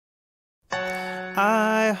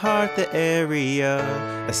I heart the area.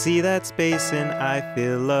 I see that space and I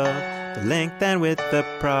feel love. The length and width, the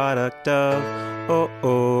product of. Oh,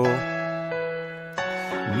 oh.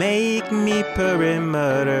 Make me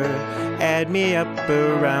perimeter. Add me up,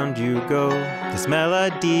 around you go. This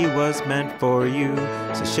melody was meant for you,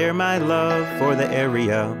 so share my love for the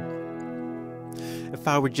area. If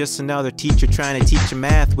I were just another teacher trying to teach you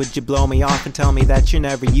math, would you blow me off and tell me that you're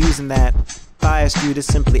never using that? If I asked you to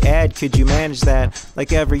simply add, could you manage that?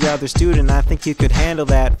 Like every other student, I think you could handle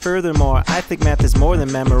that. Furthermore, I think math is more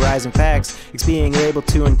than memorizing facts. It's being able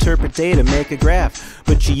to interpret data, make a graph.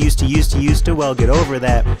 But you used to, well, get over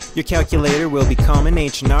that. Your calculator will become an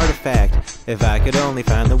ancient artifact. If I could only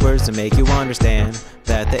find the words to make you understand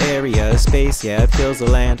that the area is space, yeah, it fills the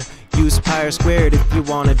land. Use pi r squared if you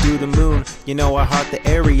wanna do the moon. You know I heart the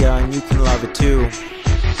area and you can love it too.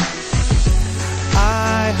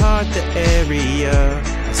 I heart the area.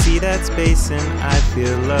 I see that space and I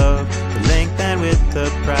feel love. The length and width, the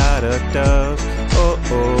product of. Oh,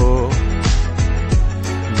 oh.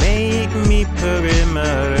 Make me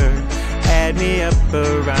perimeter. Add me up,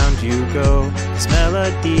 around you go. This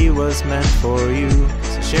melody was meant for you,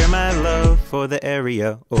 so share my love for the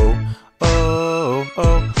area. Oh, oh,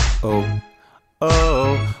 oh, oh,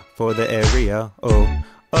 oh, for the area. Oh,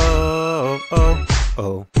 oh, oh,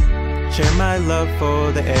 oh. Share my love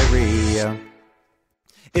for the area.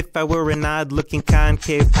 If I were an odd-looking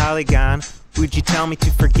concave polygon, would you tell me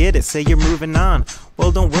to forget it, say you're moving on?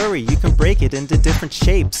 Well, don't worry, you can break it into different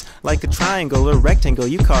shapes. Like a triangle or rectangle,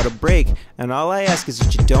 you caught a break. And all I ask is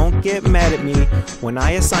that you don't get mad at me when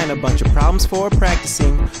I assign a bunch of problems for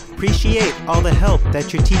practicing. Appreciate all the help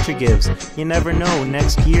that your teacher gives. You never know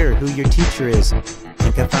next year who your teacher is.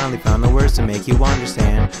 Think I finally found the words to make you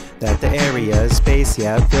understand that the area is space,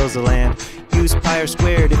 yeah, it fills the land. Use pi r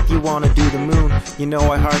squared if you want to do the moon. You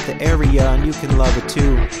know I heart the area and you can love it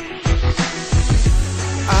too.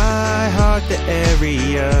 I heart the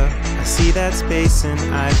area. I see that space and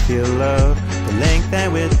I feel love. The length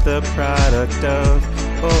and width, the product of.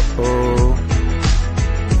 Oh, oh.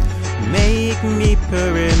 Make me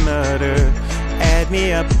perimeter. Add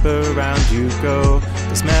me up, around you go.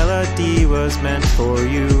 This melody was meant for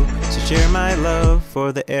you, so share my love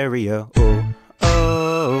for the area. Oh,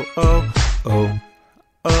 oh, oh, oh,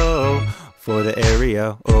 oh, for the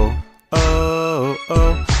area. Oh, oh,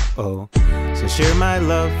 oh, oh. So share my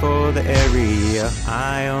love for the area.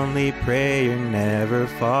 I only pray you're never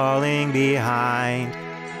falling behind,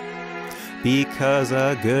 because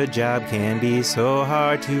a good job can be so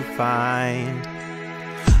hard to find.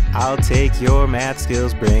 I'll take your math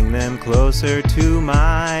skills, bring them closer to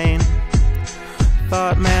mine.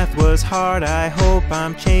 Thought math was hard, I hope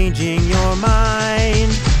I'm changing your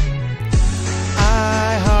mind.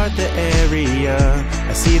 I heart the area.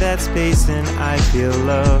 I see that space and I feel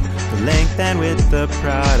love. The length and width, the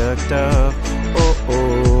product of. Oh,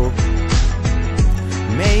 oh.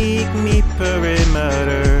 Make me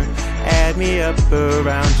perimeter. Add me up,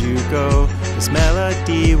 around you go. This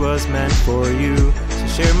melody was meant for you, so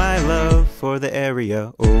share my love for the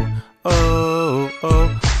area. Oh, oh,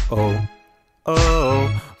 oh, oh,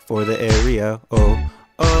 oh, for the area. Oh,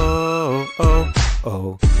 oh, oh,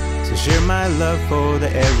 oh. So share my love for the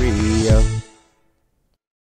area.